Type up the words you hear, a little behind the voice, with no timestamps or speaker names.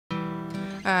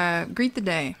Greet the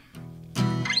day.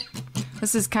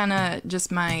 This is kind of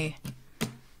just I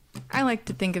like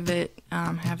to think of it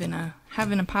having a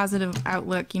positive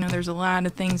outlook. You know, there's a lot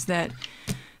of things that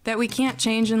we can't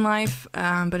change in life,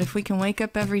 but if we can wake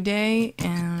up every day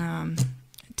and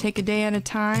take a day at a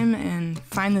time and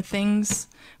find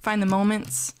the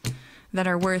moments that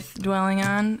are worth dwelling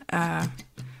on,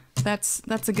 that's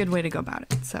a good way to go about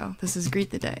it. So this is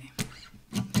Greet the Day.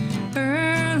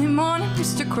 Early morning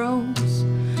rooster crows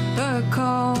a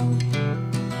call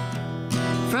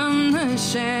from the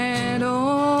shadows.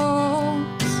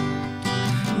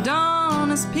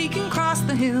 Dawn is peeking across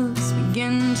the hills,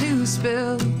 begin to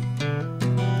spill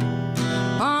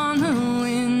on the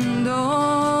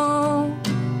window.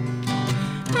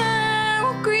 I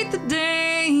will greet the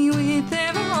day with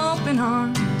ever open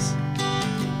arms,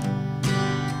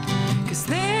 'cause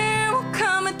there will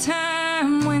come a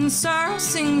time when sorrow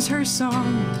sings her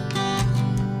song,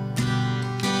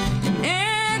 an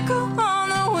echo on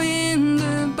the wind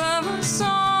above us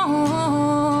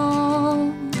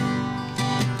all.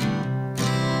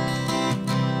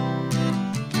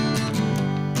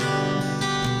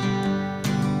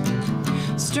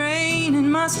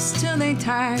 Straining muscles till they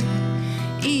tire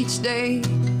each day,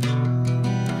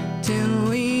 till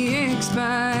we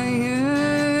expire.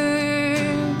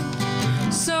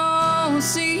 Sow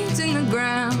seeds in the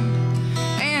ground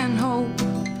and hope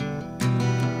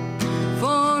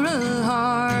for a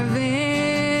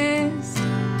harvest.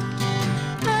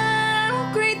 I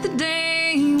will greet the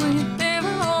day with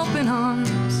ever open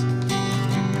arms,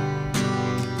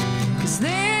 'cause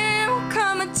there will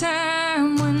come a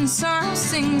time when sorrow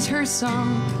sings her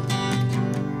song,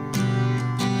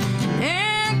 an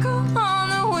echo on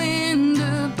the wind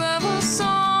above us all.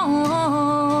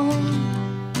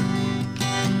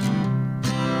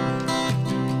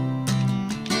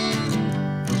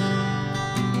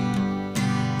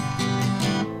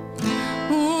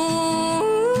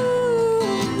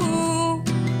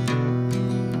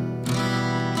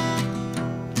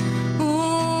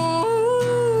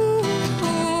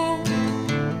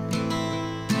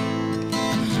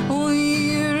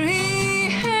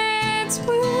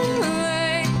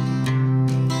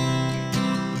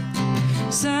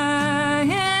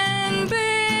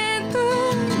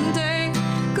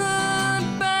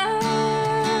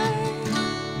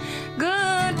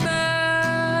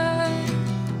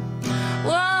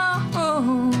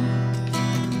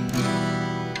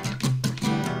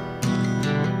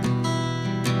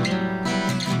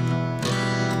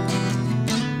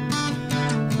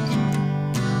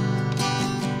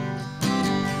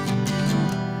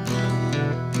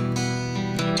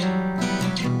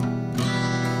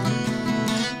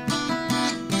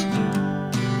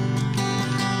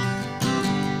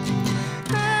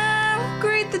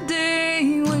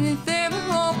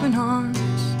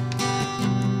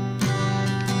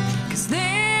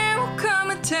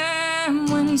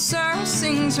 Sorrow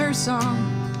sings her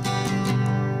song,